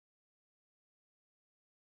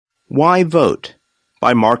Why Vote?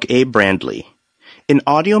 By Mark A. Brandley. An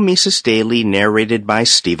Audio Mises Daily narrated by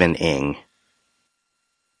Stephen Ng.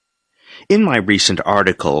 In my recent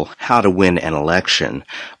article, How to Win an Election,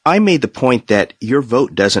 I made the point that your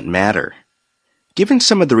vote doesn't matter. Given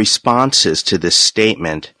some of the responses to this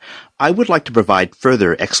statement, I would like to provide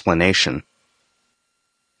further explanation.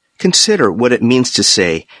 Consider what it means to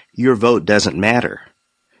say, your vote doesn't matter.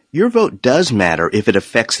 Your vote does matter if it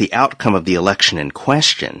affects the outcome of the election in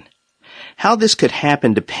question. How this could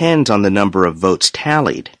happen depends on the number of votes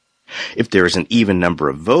tallied. If there is an even number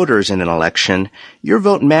of voters in an election, your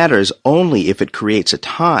vote matters only if it creates a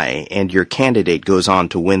tie and your candidate goes on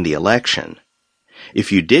to win the election.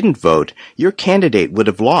 If you didn't vote, your candidate would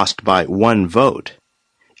have lost by one vote.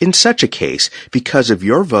 In such a case, because of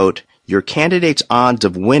your vote, your candidate's odds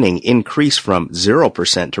of winning increase from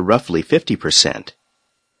 0% to roughly 50%.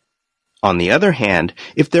 On the other hand,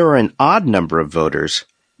 if there are an odd number of voters,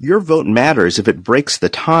 your vote matters if it breaks the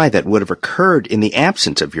tie that would have occurred in the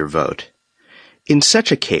absence of your vote. In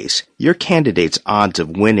such a case, your candidate's odds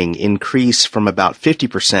of winning increase from about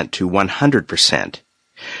 50% to 100%.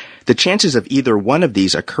 The chances of either one of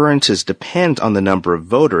these occurrences depend on the number of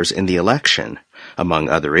voters in the election, among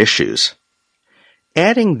other issues.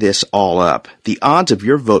 Adding this all up, the odds of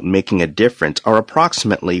your vote making a difference are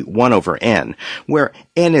approximately 1 over n, where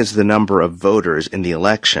n is the number of voters in the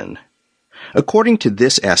election. According to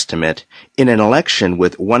this estimate, in an election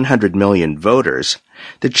with 100 million voters,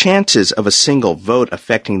 the chances of a single vote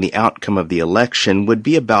affecting the outcome of the election would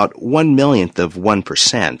be about 1/millionth of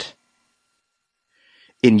 1%.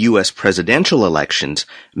 In U.S. presidential elections,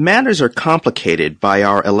 matters are complicated by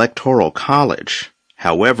our Electoral College.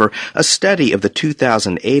 However, a study of the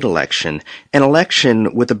 2008 election, an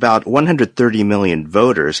election with about 130 million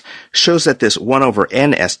voters, shows that this 1 over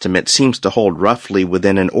n estimate seems to hold roughly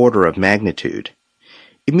within an order of magnitude.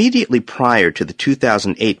 Immediately prior to the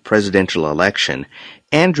 2008 presidential election,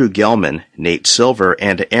 Andrew Gelman, Nate Silver,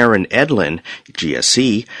 and Aaron Edlin,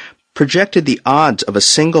 GSE, projected the odds of a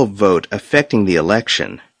single vote affecting the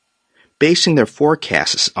election. Basing their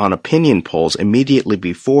forecasts on opinion polls immediately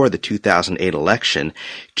before the 2008 election,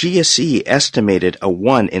 GSE estimated a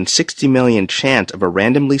 1 in 60 million chance of a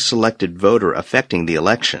randomly selected voter affecting the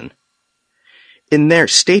election. In their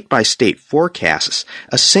state-by-state forecasts,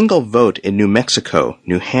 a single vote in New Mexico,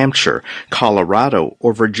 New Hampshire, Colorado,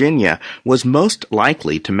 or Virginia was most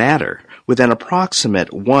likely to matter, with an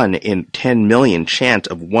approximate 1 in 10 million chance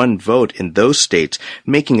of one vote in those states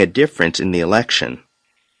making a difference in the election.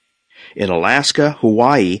 In Alaska,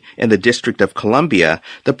 Hawaii, and the District of Columbia,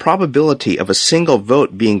 the probability of a single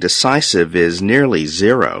vote being decisive is nearly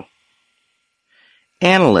 0.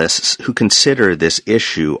 Analysts who consider this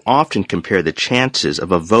issue often compare the chances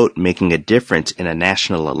of a vote making a difference in a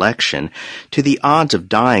national election to the odds of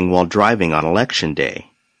dying while driving on Election Day.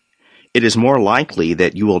 It is more likely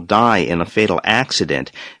that you will die in a fatal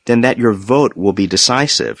accident than that your vote will be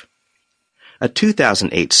decisive. A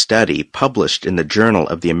 2008 study published in the Journal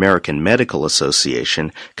of the American Medical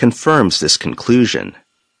Association confirms this conclusion.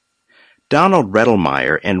 Donald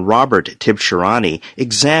Rettelmeyer and Robert Tibshirani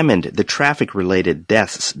examined the traffic-related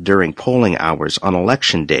deaths during polling hours on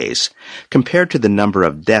election days, compared to the number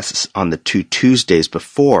of deaths on the 2 Tuesdays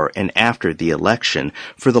before and after the election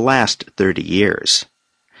for the last 30 years.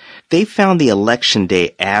 They found the election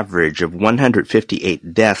day average of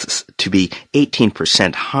 158 deaths to be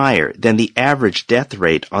 18% higher than the average death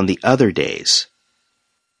rate on the other days.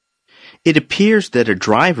 It appears that a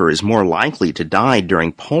driver is more likely to die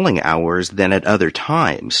during polling hours than at other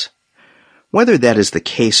times. Whether that is the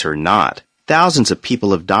case or not, thousands of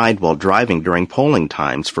people have died while driving during polling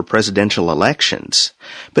times for presidential elections,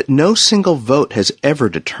 but no single vote has ever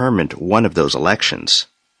determined one of those elections.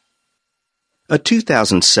 A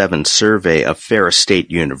 2007 survey of Ferris State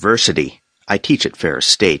University, I teach at Ferris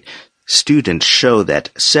State, students show that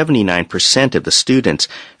 79% of the students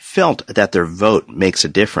felt that their vote makes a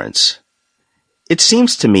difference. It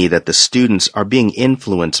seems to me that the students are being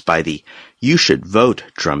influenced by the "you should vote"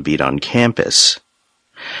 drumbeat on campus.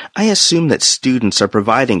 I assume that students are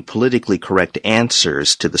providing politically correct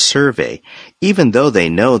answers to the survey, even though they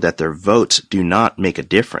know that their votes do not make a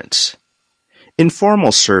difference.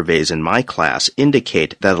 Informal surveys in my class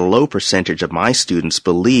indicate that a low percentage of my students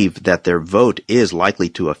believe that their vote is likely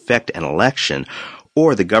to affect an election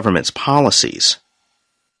or the government's policies.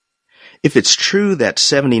 If it's true that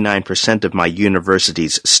 79% of my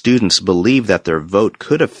university's students believe that their vote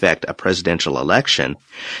could affect a presidential election,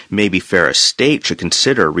 maybe Ferris State should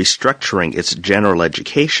consider restructuring its general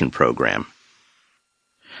education program.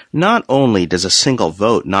 Not only does a single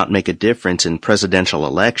vote not make a difference in presidential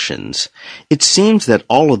elections, it seems that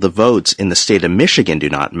all of the votes in the state of Michigan do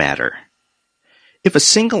not matter. If a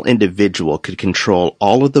single individual could control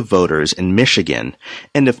all of the voters in Michigan,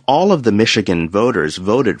 and if all of the Michigan voters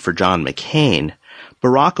voted for John McCain,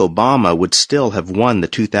 Barack Obama would still have won the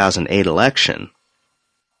 2008 election.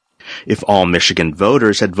 If all Michigan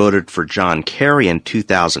voters had voted for John Kerry in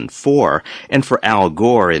 2004 and for Al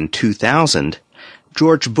Gore in 2000,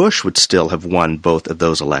 George Bush would still have won both of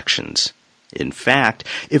those elections. In fact,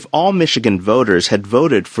 if all Michigan voters had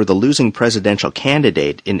voted for the losing presidential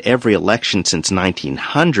candidate in every election since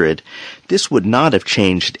 1900, this would not have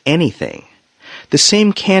changed anything. The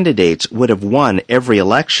same candidates would have won every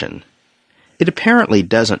election. It apparently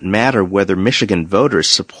doesn't matter whether Michigan voters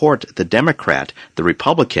support the Democrat, the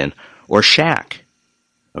Republican, or Shaq.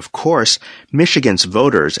 Of course, Michigan's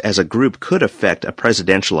voters as a group could affect a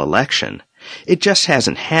presidential election. It just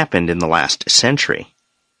hasn't happened in the last century.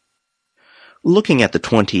 Looking at the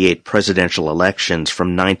 28 presidential elections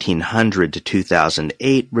from 1900 to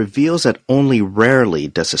 2008 reveals that only rarely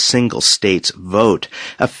does a single state's vote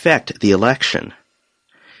affect the election.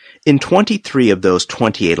 In 23 of those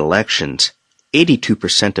 28 elections,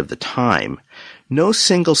 82% of the time, no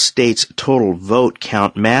single state's total vote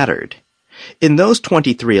count mattered. In those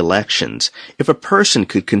 23 elections, if a person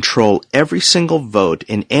could control every single vote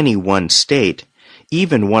in any one state,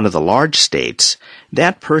 even one of the large states,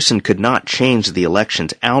 that person could not change the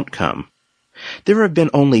election's outcome. There have been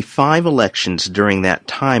only 5 elections during that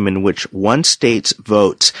time in which one state's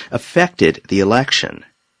votes affected the election.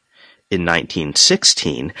 In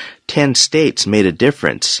 1916, 10 states made a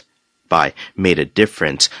difference. By made a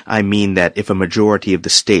difference, I mean that if a majority of the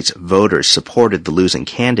state's voters supported the losing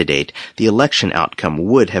candidate, the election outcome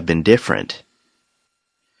would have been different.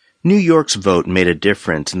 New York's vote made a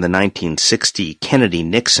difference in the 1960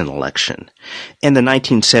 Kennedy-Nixon election and the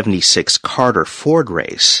 1976 Carter-Ford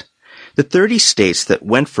race. The 30 states that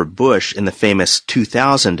went for Bush in the famous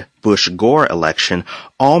 2000 Bush-Gore election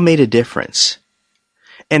all made a difference.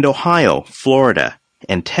 And Ohio, Florida,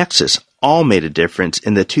 and Texas all made a difference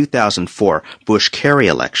in the 2004 Bush-Kerry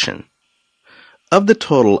election. Of the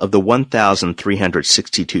total of the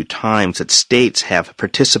 1,362 times that states have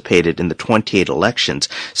participated in the 28 elections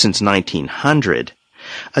since 1900,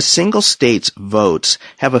 a single state's votes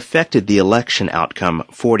have affected the election outcome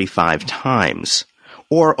 45 times,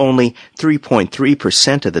 or only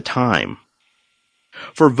 3.3% of the time.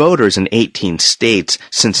 For voters in 18 states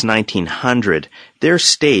since 1900, their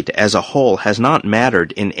state as a whole has not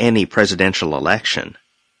mattered in any presidential election.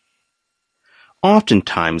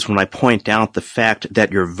 Oftentimes, when I point out the fact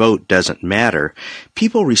that your vote doesn't matter,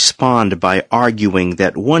 people respond by arguing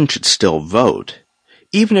that one should still vote,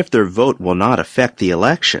 even if their vote will not affect the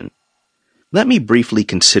election. Let me briefly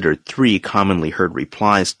consider 3 commonly heard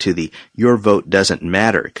replies to the "your vote doesn't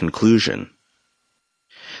matter" conclusion.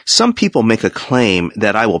 Some people make a claim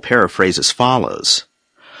that I will paraphrase as follows.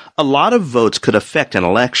 A lot of votes could affect an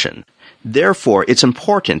election. Therefore, it's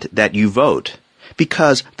important that you vote,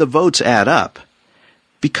 because the votes add up.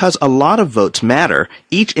 Because a lot of votes matter,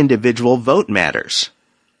 each individual vote matters.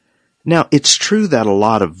 Now, it's true that a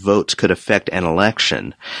lot of votes could affect an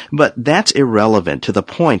election, but that's irrelevant to the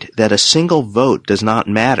point that a single vote does not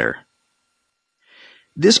matter.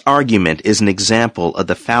 This argument is an example of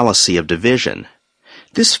the fallacy of division.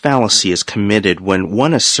 This fallacy is committed when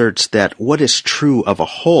one asserts that what is true of a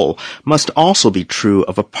whole must also be true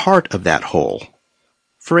of a part of that whole.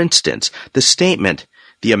 For instance, the statement,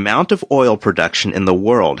 "The amount of oil production in the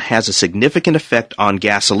world has a significant effect on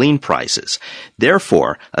gasoline prices.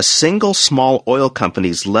 Therefore, a single small oil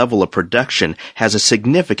company's level of production has a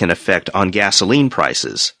significant effect on gasoline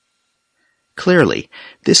prices." Clearly,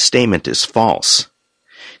 this statement is false.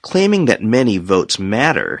 Claiming that many votes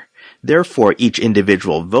matter, therefore each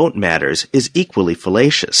individual vote matters, is equally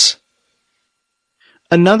fallacious.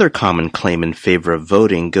 Another common claim in favor of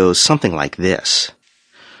voting goes something like this.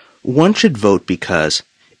 One should vote because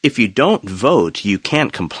if you don't vote, you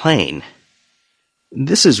can't complain.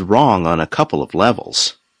 This is wrong on a couple of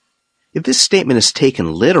levels. If this statement is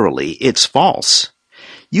taken literally, it's false.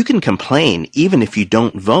 You can complain even if you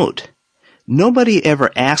don't vote. Nobody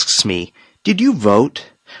ever asks me, "Did you vote?"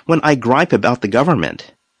 when I gripe about the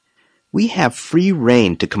government. We have free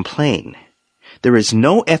rein to complain. There is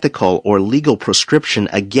no ethical or legal prescription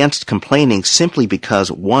against complaining simply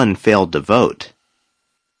because one failed to vote.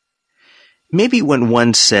 Maybe when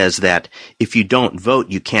one says that if you don't vote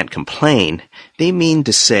you can't complain, they mean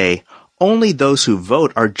to say only those who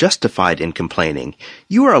vote are justified in complaining.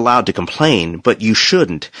 You are allowed to complain, but you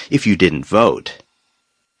shouldn't if you didn't vote.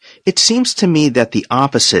 It seems to me that the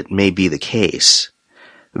opposite may be the case.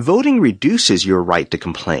 Voting reduces your right to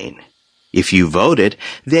complain. If you voted,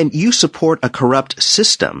 then you support a corrupt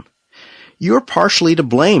system. You're partially to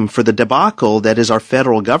blame for the debacle that is our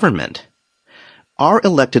federal government. Our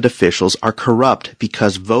elected officials are corrupt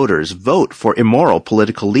because voters vote for immoral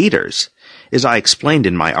political leaders, as I explained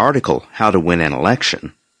in my article, How to Win an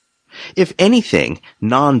Election. If anything,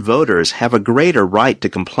 non-voters have a greater right to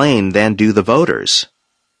complain than do the voters.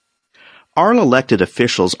 Our elected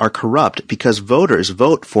officials are corrupt because voters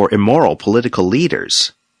vote for immoral political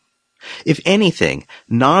leaders. If anything,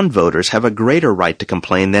 non-voters have a greater right to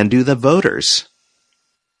complain than do the voters.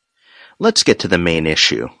 Let's get to the main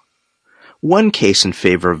issue. One case in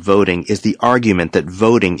favor of voting is the argument that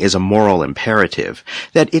voting is a moral imperative,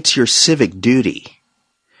 that it's your civic duty.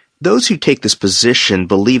 Those who take this position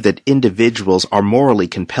believe that individuals are morally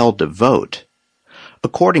compelled to vote.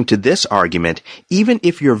 According to this argument, even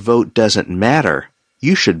if your vote doesn't matter,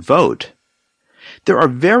 you should vote. There are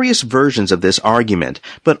various versions of this argument,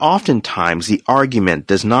 but oftentimes the argument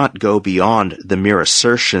does not go beyond the mere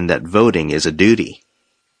assertion that voting is a duty.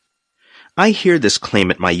 I hear this claim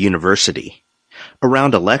at my university.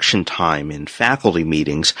 Around election time in faculty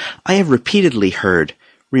meetings, I have repeatedly heard,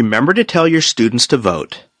 "Remember to tell your students to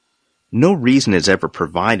vote." No reason is ever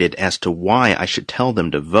provided as to why I should tell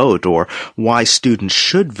them to vote or why students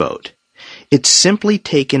should vote. It's simply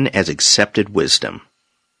taken as accepted wisdom.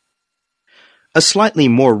 A slightly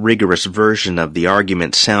more rigorous version of the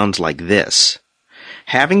argument sounds like this.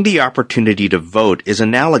 Having the opportunity to vote is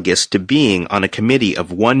analogous to being on a committee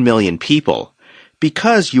of 1 million people.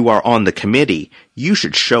 Because you are on the committee, you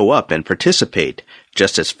should show up and participate.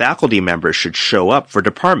 Just as faculty members should show up for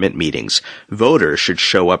department meetings, voters should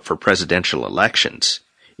show up for presidential elections.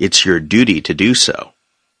 It's your duty to do so.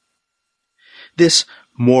 This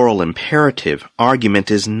moral imperative argument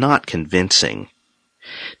is not convincing.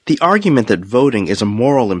 The argument that voting is a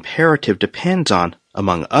moral imperative depends on,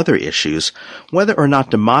 among other issues, whether or not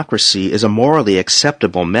democracy is a morally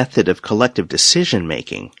acceptable method of collective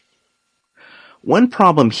decision-making. One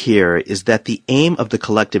problem here is that the aim of the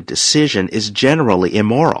collective decision is generally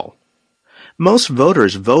immoral. Most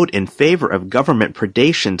voters vote in favor of government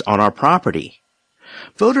predations on our property.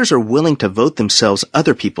 Voters are willing to vote themselves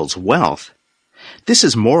other people's wealth. This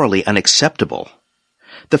is morally unacceptable.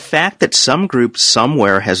 The fact that some group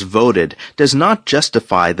somewhere has voted does not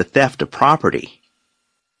justify the theft of property.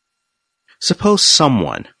 Suppose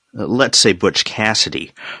someone, let's say Butch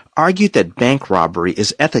Cassidy, argued that bank robbery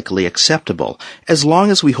is ethically acceptable as long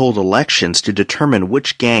as we hold elections to determine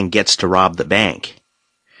which gang gets to rob the bank.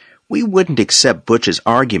 We wouldn't accept Butch's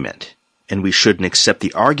argument, and we shouldn't accept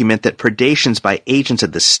the argument that predations by agents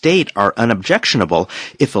of the state are unobjectionable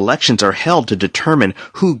if elections are held to determine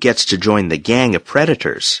who gets to join the gang of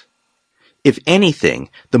predators. If anything,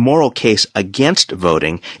 the moral case against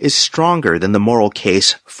voting is stronger than the moral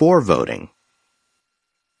case for voting.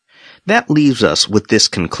 That leaves us with this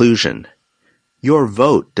conclusion. Your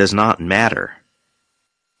vote does not matter.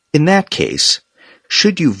 In that case,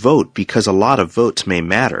 should you vote because a lot of votes may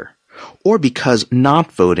matter, or because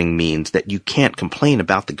not voting means that you can't complain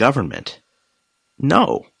about the government?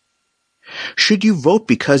 No. Should you vote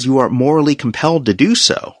because you are morally compelled to do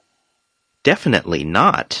so? Definitely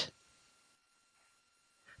not.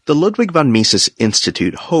 The Ludwig von Mises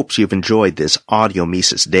Institute hopes you've enjoyed this Audio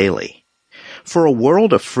Mises Daily. For a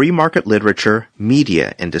world of free market literature,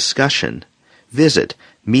 media, and discussion, visit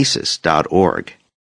Mises.org.